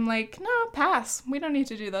I'm like, no, pass. We don't need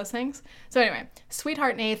to do those things. So anyway,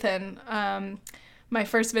 sweetheart Nathan, my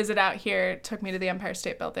first visit out here took me to the Empire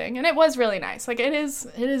State Building, and it was really nice. It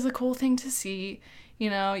is a cool thing to see.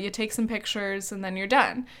 You take some pictures and then you're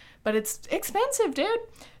done. But it's expensive, dude.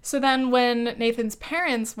 So then when Nathan's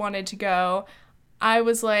parents wanted to go, I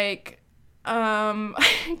was like,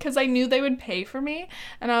 because I knew they would pay for me,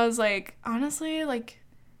 and I was like, honestly, like,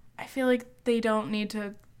 I feel like they don't need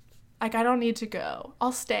to, like, I don't need to go.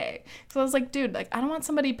 I'll stay. So I was like, dude, like, I don't want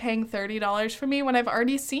somebody paying $30 for me when I've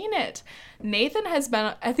already seen it. Nathan has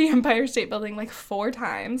been at the Empire State Building like 4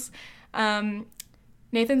 times.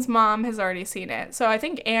 Nathan's mom has already seen it. So I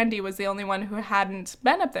think Andy was the only one who hadn't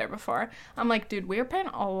been up there before. I'm like, dude, we're paying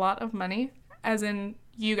a lot of money, as in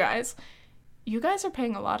you guys. You guys are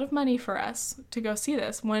paying a lot of money for us to go see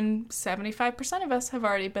this when 75% of us have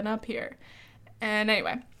already been up here. And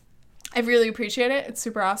anyway, I really appreciate it. It's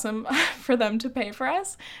super awesome for them to pay for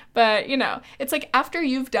us. But, you know, it's like after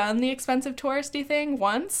you've done the expensive touristy thing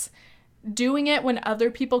once, doing it when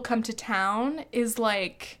other people come to town is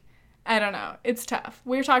like, I don't know. It's tough.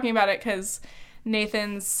 We're talking about it because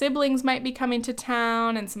Nathan's siblings might be coming to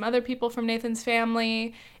town and some other people from Nathan's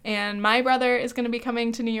family. And my brother is going to be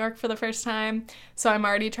coming to New York for the first time. So I'm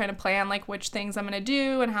already trying to plan like which things I'm going to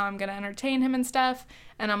do and how I'm going to entertain him and stuff.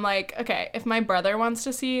 And I'm like, okay, if my brother wants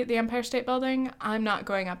to see the Empire State Building, I'm not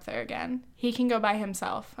going up there again. He can go by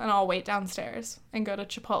himself and I'll wait downstairs and go to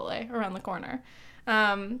Chipotle around the corner.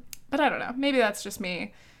 But I don't know. Maybe that's just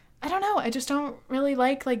me. I don't know. I just don't really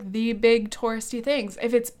like the big touristy things.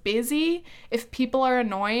 If it's busy, if people are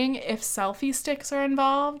annoying, if selfie sticks are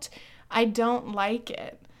involved, I don't like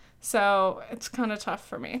it. So it's kind of tough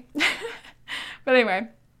for me. But anyway,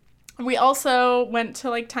 we also went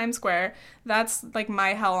to like Times Square. That's like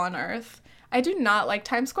my hell on earth. I do not like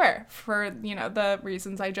Times Square for, you know, the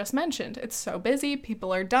reasons I just mentioned. It's so busy.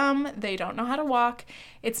 People are dumb. They don't know how to walk.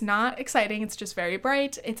 It's not exciting. It's just very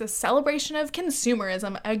bright. It's a celebration of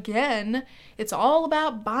consumerism. Again, it's all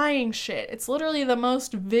about buying shit. It's literally the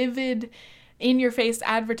most vivid, in-your-face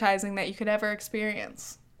advertising that you could ever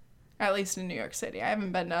experience. At least in New York City. I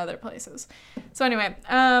haven't been to other places. So anyway,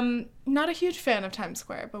 not a huge fan of Times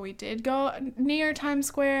Square, but we did go near Times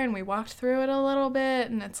Square and we walked through it a little bit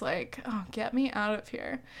and it's like, oh, get me out of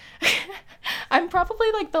here. I'm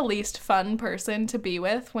probably like the least fun person to be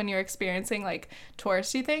with when you're experiencing like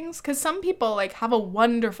touristy things, because some people like have a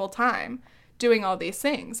wonderful time doing all these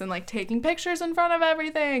things and like taking pictures in front of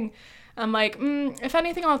everything. I'm like, if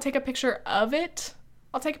anything, I'll take a picture of it.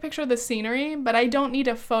 I'll take a picture of the scenery, but I don't need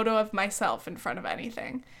a photo of myself in front of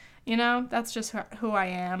anything. You know, that's just who I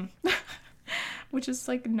am, which is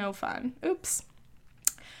like no fun. Oops.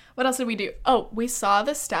 What else did we do? Oh, we saw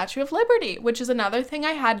the Statue of Liberty, which is another thing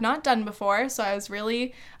I had not done before, so I was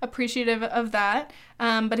really appreciative of that.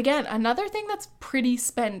 But again, another thing that's pretty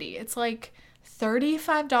spendy. It's like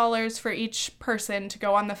 $35 for each person to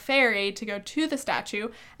go on the ferry to go to the statue,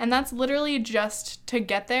 and that's literally just to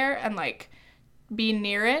get there and like be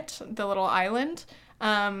near it, the little island,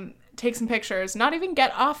 take some pictures, not even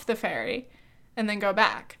get off the ferry, and then go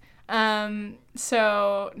back.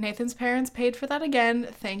 So Nathan's parents paid for that again.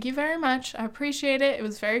 Thank you very much. I appreciate it. It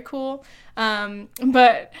was very cool.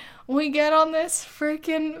 But we get on this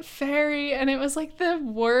freaking ferry, and it was like the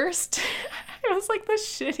worst. It was like the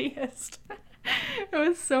shittiest. It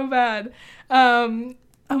was so bad. Oh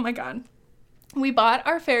my God. We bought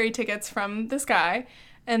our ferry tickets from this guy,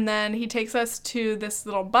 and then he takes us to this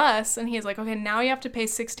little bus, and he's like, okay, now you have to pay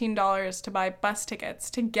 $16 to buy bus tickets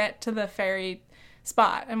to get to the ferry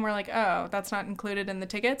spot. And we're like, oh, that's not included in the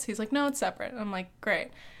tickets? He's like, no, it's separate. I'm like,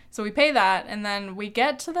 great. So we pay that, and then we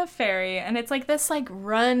get to the ferry, and it's like this like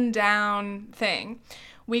run down thing.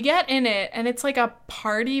 We get in it, and it's like a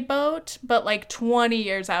party boat, but like 20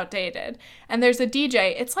 years outdated. And there's a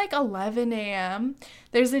DJ. It's like 11 a.m.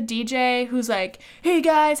 There's a DJ who's like, hey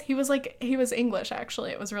guys. He was English,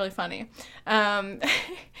 actually. It was really funny.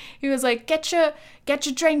 He was like, get your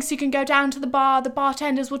drinks. You can go down to the bar. The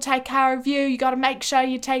bartenders will take care of you. You got to make sure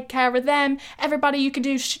you take care of them. Everybody, you can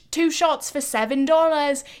do 2 shots for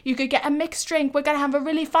 $7. You could get a mixed drink. We're going to have a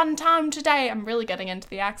really fun time today. I'm really getting into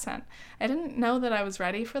the accent. I didn't know that I was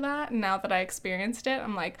ready for that. And now that I experienced it,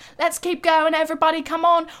 I'm like, let's keep going, everybody. Come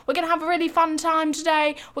on. We're going to have a really fun time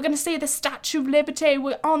today. We're going to see the Statue of Liberty.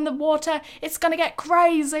 We're on the water. It's going to get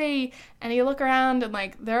crazy. And you look around and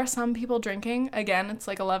like, there are some people drinking. Again, it's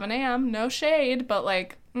like 11 a.m. No shade, but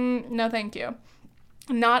like, no thank you.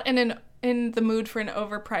 Not in the mood for an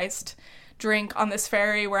overpriced drink on this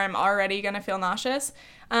ferry where I'm already going to feel nauseous.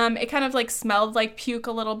 It kind of like smelled like puke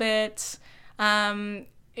a little bit.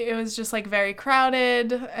 It was just like very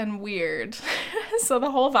crowded and weird. So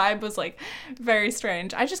the whole vibe was like very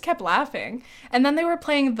strange. I just kept laughing. And then they were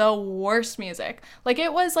playing the worst music. Like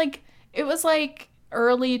it was like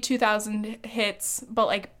early 2000 hits, but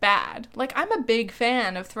like bad. Like I'm a big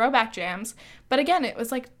fan of throwback jams, but again, it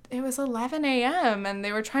was 11 a.m. and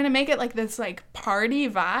they were trying to make it like this like party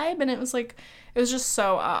vibe, and it was just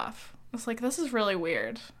so off. was like, this is really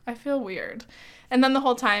weird. I feel weird. And then the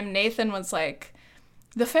whole time, Nathan was like,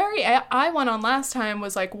 the ferry I went on last time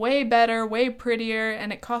was like way better, way prettier,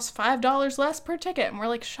 and it cost $5 less per ticket. And we're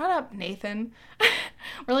like, shut up, Nathan.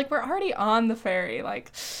 We're like, we're already on the ferry.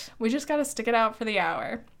 Like, we just got to stick it out for the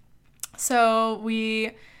hour. So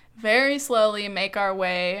we very slowly make our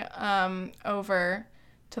way over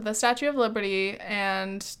to the Statue of Liberty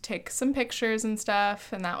and take some pictures and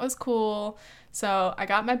stuff. And that was cool. So I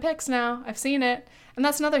got my pics now. I've seen it. And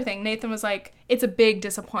that's another thing. Nathan was like, it's a big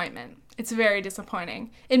disappointment. It's very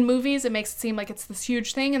disappointing. In movies, it makes it seem like it's this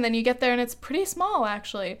huge thing, and then you get there and it's pretty small,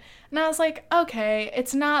 actually. And I was like, okay,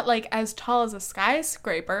 it's not like as tall as a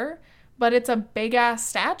skyscraper, but it's a big-ass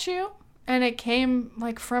statue, and it came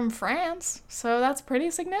like from France, so that's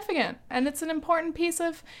pretty significant. And it's an important piece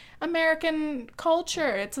of American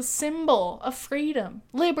culture. It's a symbol of freedom,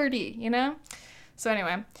 liberty, you know? So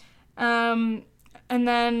anyway, and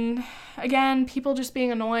then, again, people just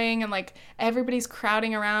being annoying and, like, everybody's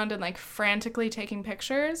crowding around and, like, frantically taking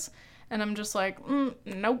pictures. And I'm just like,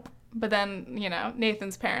 nope. But then, you know,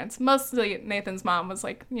 Nathan's parents, mostly Nathan's mom, was,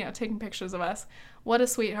 like, you know, taking pictures of us. What a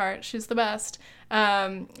sweetheart. She's the best.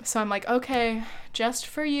 So I'm like, okay, just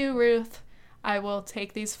for you, Ruth, I will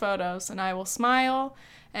take these photos and I will smile.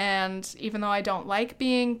 And even though I don't like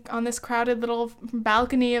being on this crowded little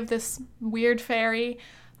balcony of this weird ferry,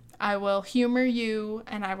 I will humor you,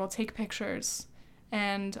 and I will take pictures,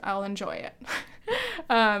 and I'll enjoy it.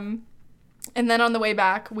 And then on the way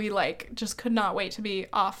back, we, like, just could not wait to be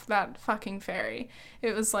off that fucking ferry.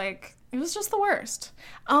 It was just the worst.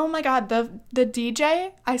 Oh my god, the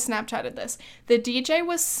DJ, I Snapchatted this. The DJ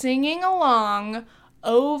was singing along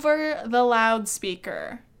over the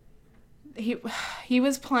loudspeaker. He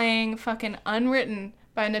was playing fucking Unwritten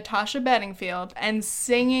by Natasha Bedingfield and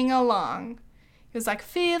singing along. He was like,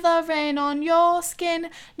 feel the rain on your skin,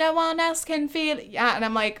 no one else can feel it. Yeah, and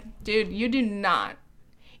I'm like, dude, you do not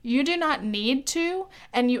need to,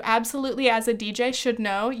 and you absolutely, as a DJ, should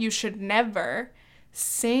know you should never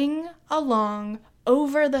sing along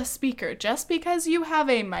over the speaker. Just because you have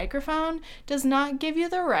a microphone does not give you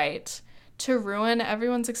the right to ruin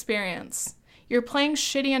everyone's experience. You're playing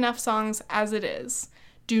shitty enough songs as it is.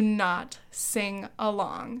 Do not sing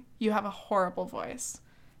along. You have a horrible voice.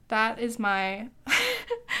 That is my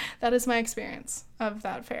experience of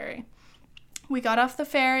that ferry. We got off the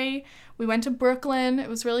ferry. We went to Brooklyn. It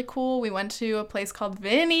was really cool. We went to a place called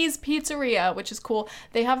Vinny's Pizzeria, which is cool.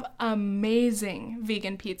 They have amazing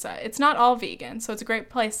vegan pizza. It's not all vegan, so it's a great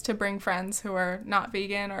place to bring friends who are not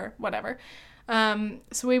vegan or whatever.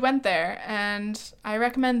 So we went there, and I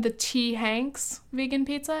recommend the T. Hanks vegan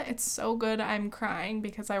pizza. It's so good, I'm crying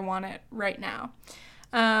because I want it right now.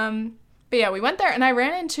 But yeah, we went there, and I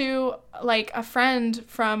ran into, like, a friend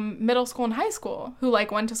from middle school and high school who, like,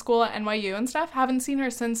 went to school at NYU and stuff. Haven't seen her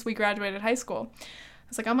since we graduated high school. I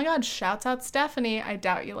was like, oh my god, shouts out Stephanie. I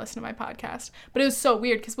doubt you listen to my podcast. But it was so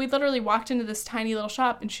weird, because we literally walked into this tiny little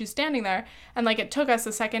shop, and she's standing there, and, like, it took us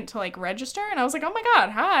a second to, like, register, and I was like, oh my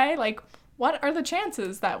god, hi, like, what are the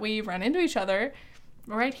chances that we run into each other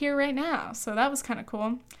right here, right now? So that was kind of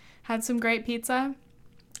cool. Had some great pizza.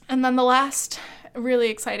 And then the last really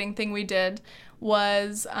exciting thing we did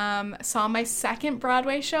was saw my second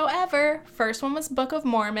Broadway show ever. First one was Book of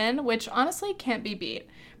Mormon, which honestly can't be beat.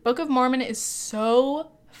 Book of Mormon is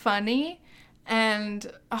so funny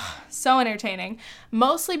and so entertaining,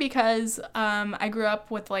 mostly because I grew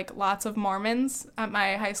up with, like, lots of Mormons at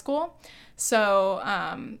my high school. So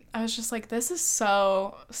I was just like, this is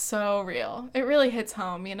so real. It really hits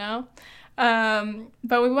home, you know?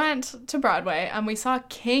 But we went to Broadway and we saw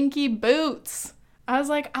Kinky Boots. I was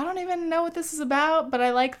like, I don't even know what this is about, but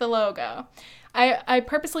I like the logo. I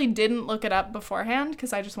purposely didn't look it up beforehand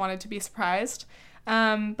because I just wanted to be surprised.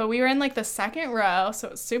 But we were in, like, the second row, so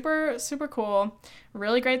it was super, super cool.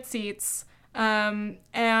 Really great seats. And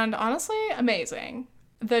honestly, amazing.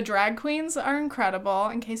 The drag queens are incredible.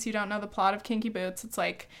 In case you don't know the plot of Kinky Boots,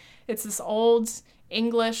 it's this old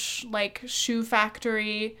English, like, shoe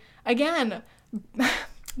factory. Again,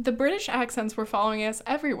 the British accents were following us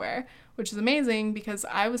everywhere, which is amazing because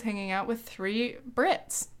I was hanging out with 3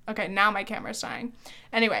 Brits. Okay, now my camera's dying.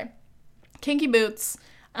 Anyway, Kinky Boots,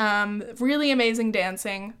 really amazing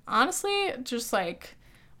dancing. Honestly, just like,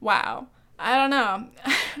 wow. I don't know.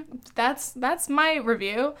 That's my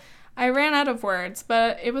review. I ran out of words,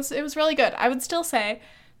 but it was really good. I would still say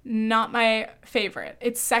not my favorite.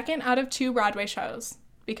 It's second out of 2 Broadway shows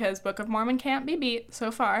because Book of Mormon can't be beat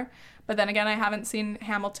so far. But then again, I haven't seen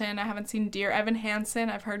Hamilton. I haven't seen Dear Evan Hansen.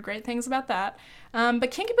 I've heard great things about that.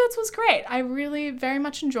 But Kinky Boots was great. I really very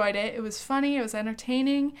much enjoyed it. It was funny. It was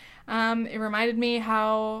entertaining. It reminded me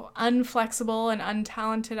how unflexible and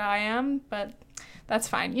untalented I am, but that's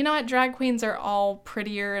fine. You know what? Drag queens are all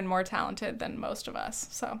prettier and more talented than most of us.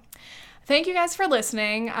 So thank you guys for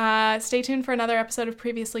listening. Stay tuned for another episode of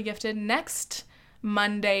Previously Gifted next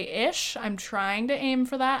Monday-ish. I'm trying to aim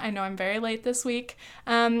for that. I know I'm very late this week.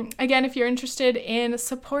 Again, if you're interested in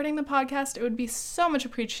supporting the podcast, it would be so much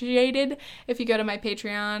appreciated if you go to my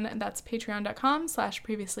Patreon. That's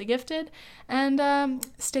patreon.com/previouslygifted. And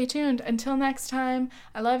stay tuned. Until next time,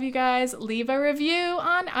 I love you guys. Leave a review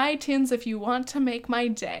on iTunes if you want to make my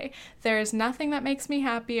day. There is nothing that makes me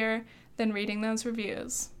happier than reading those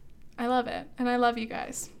reviews. I love it, and I love you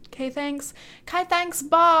guys. Okay, thanks. Okay, thanks.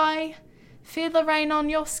 Bye. Feel the rain on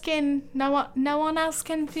your skin. No one else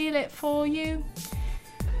can feel it for you.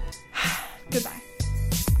 Goodbye.